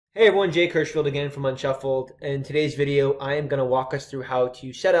Hey everyone, Jake Hirschfield again from Unshuffled. In today's video, I am going to walk us through how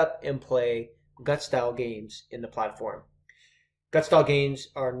to set up and play gut-style games in the platform. Gut-style games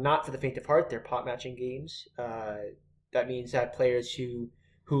are not for the faint of heart. They're pot matching games. That means that players who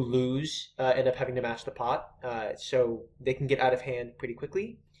lose end up having to match the pot, so they can get out of hand pretty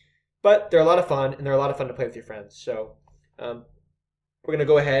quickly. But they're a lot of fun, and they're a lot of fun to play with your friends. So um, we're going to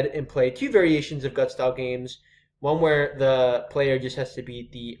go ahead and play two variations of gut-style games. One where the player just has to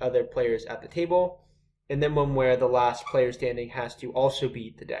beat the other players at the table, and then one where the last player standing has to also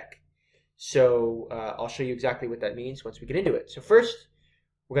beat the deck. So I'll show you exactly what that means once we get into it. So first,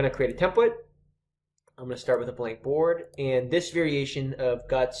 we're going to create a template. I'm going to start with a blank board, and this variation of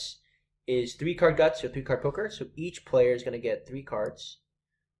guts is 3-card guts, so 3-card poker. So each player is going to get 3 cards.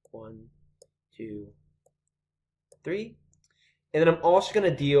 1, 2, 3. And then I'm also going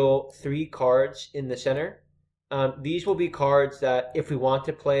to deal 3 cards in the center. These will be cards that, if we want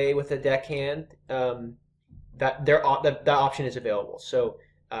to play with a deckhand, that option is available. So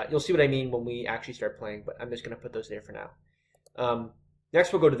you'll see what I mean when we actually start playing, but I'm just going to put those there for now.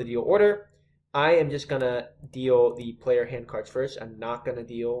 Next, we'll go to the deal order. I am just going to deal the player hand cards first. I'm not going to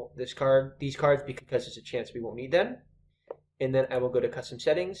deal these cards because there's a chance we won't need them. And then I will go to custom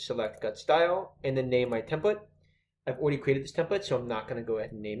settings, select gut style, and then name my template. I've already created this template, so I'm not going to go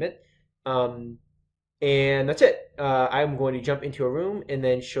ahead and name it. And that's it. I'm going to jump into a room and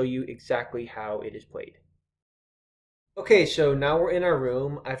then show you exactly how it is played. Okay, so now we're in our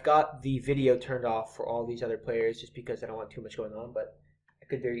room. I've got the video turned off for all these other players just because I don't want too much going on, but I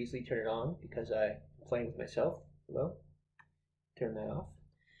could very easily turn it on because I'm playing with myself. Hello? Turn that off.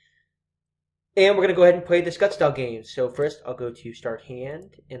 And we're going to go ahead and play this gut style game. So first I'll go to start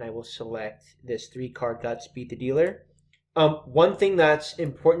hand and I will select this 3-card guts beat the dealer. One thing that's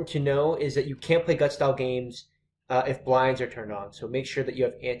important to know is that you can't play gut style games if blinds are turned on. So make sure that you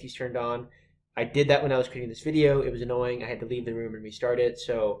have antes turned on. I did that when I was creating this video. It was annoying. I had to leave the room and restart it.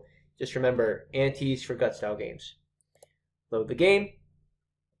 So just remember, antes for gut style games. Load the game.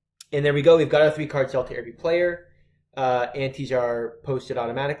 And there we go. We've got our 3 cards dealt to every player. Antes are posted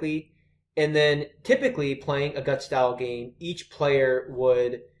automatically. And then typically playing a gut style game, each player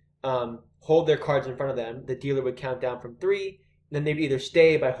would hold their cards in front of them. The dealer would count down from 3. And then they'd either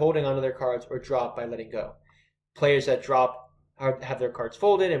stay by holding onto their cards or drop by letting go. Players that drop have their cards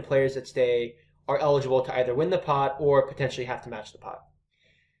folded, and players that stay are eligible to either win the pot or potentially have to match the pot.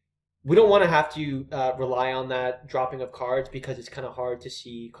 We don't want to have to rely on that dropping of cards because it's kind of hard to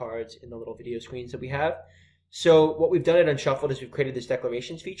see cards in the little video screens that we have. So what we've done at Unshuffled is we've created this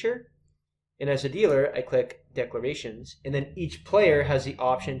declarations feature. And as a dealer, I click declarations, and then each player has the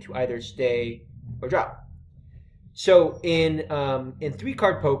option to either stay or drop. So in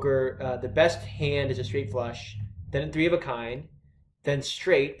 3-card poker, the best hand is a straight flush, then a 3 of a kind, then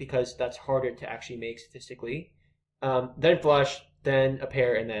straight because that's harder to actually make statistically, then flush, then a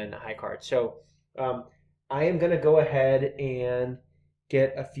pair, and then a high card. So I am going to go ahead and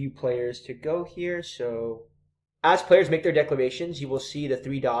get a few players to go here. So as players make their declarations, you will see the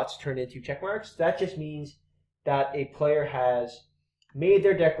 3 dots turn into check marks. That just means that a player has made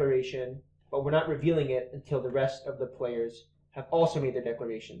their declaration, but we're not revealing it until the rest of the players have also made their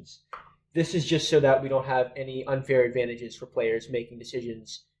declarations. This is just so that we don't have any unfair advantages for players making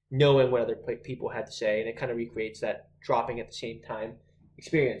decisions knowing what other people had to say, and it kind of recreates that dropping at the same time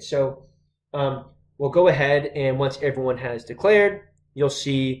experience. So we'll go ahead, and once everyone has declared, you'll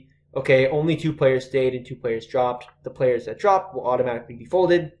see, okay, only 2 players stayed and 2 players dropped. The players that dropped will automatically be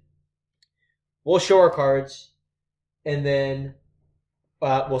folded. We'll show our cards, and then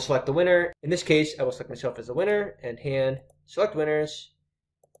we'll select the winner. In this case, I will select myself as the winner, and hand, select winners,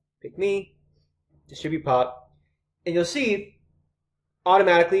 pick me, distribute pot, and you'll see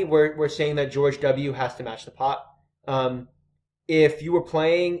automatically we're saying that George W. has to match the pot. If you were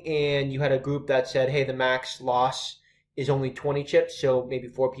playing and you had a group that said, hey, the max loss is only 20 chips, so maybe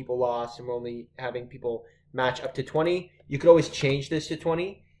 4 people lost and we're only having people match up to 20. You could always change this to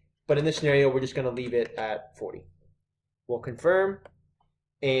 20, but in this scenario, we're just going to leave it at 40. We'll confirm,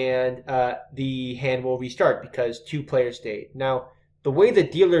 and the hand will restart because 2 players stayed. Now, the way the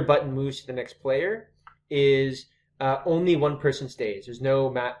dealer button moves to the next player is only 1 person stays. There's no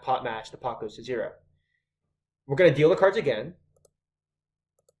pot match. The pot goes to 0. We're going to deal the cards again.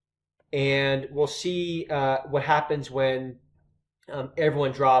 And we'll see what happens when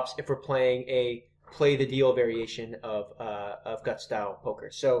everyone drops if we're playing a play the deal variation of gut style poker.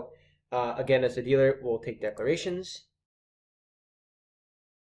 So again, as a dealer, we'll take declarations.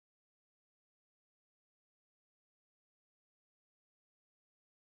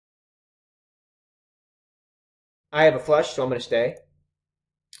 I have a flush, so I'm going to stay.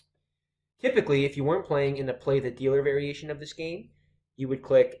 Typically, if you weren't playing in the play the dealer variation of this game, you would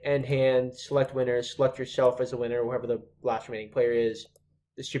click end hand, select winners, select yourself as a winner, whoever the last remaining player is,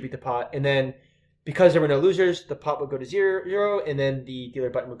 distribute the pot, and then because there were no losers, the pot would go to 0, and then the dealer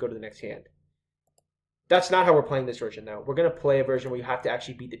button would go to the next hand. That's not how we're playing this version, though. We're going to play a version where you have to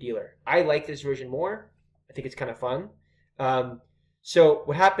actually beat the dealer. I like this version more. I think it's kind of fun. So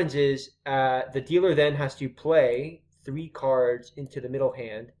what happens is the dealer then has to play 3 cards into the middle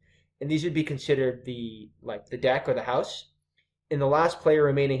hand, and these would be considered the deck or the house. And the last player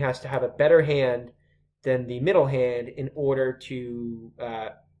remaining has to have a better hand than the middle hand in order to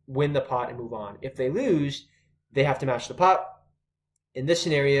win the pot and move on. If they lose, they have to match the pot. In this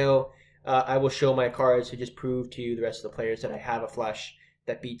scenario, I will show my cards to just prove to the rest of the players that I have a flush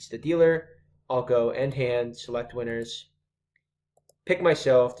that beats the dealer. I'll go end hand, select winners, pick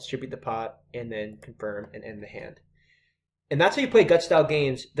myself, distribute the pot, and then confirm and end the hand. And that's how you play gut style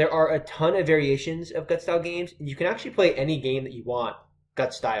games. There are a ton of variations of gut style games. You can actually play any game that you want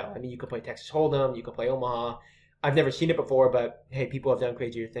gut style. I mean, you can play Texas Hold'em, you can play Omaha. I've never seen it before, but hey, people have done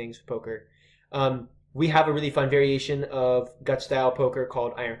crazier things with poker. We have a really fun variation of gut style poker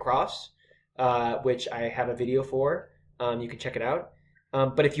called Iron Cross, which I have a video for. You can check it out.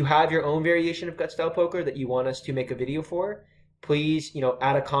 But if you have your own variation of gut style poker that you want us to make a video for, please,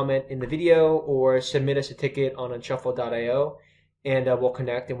 add a comment in the video or submit us a ticket on Unshuffled.io, and we'll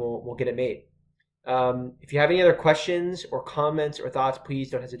connect and we'll get it made. If you have any other questions or comments or thoughts,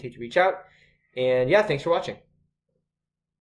 please don't hesitate to reach out. And yeah, thanks for watching.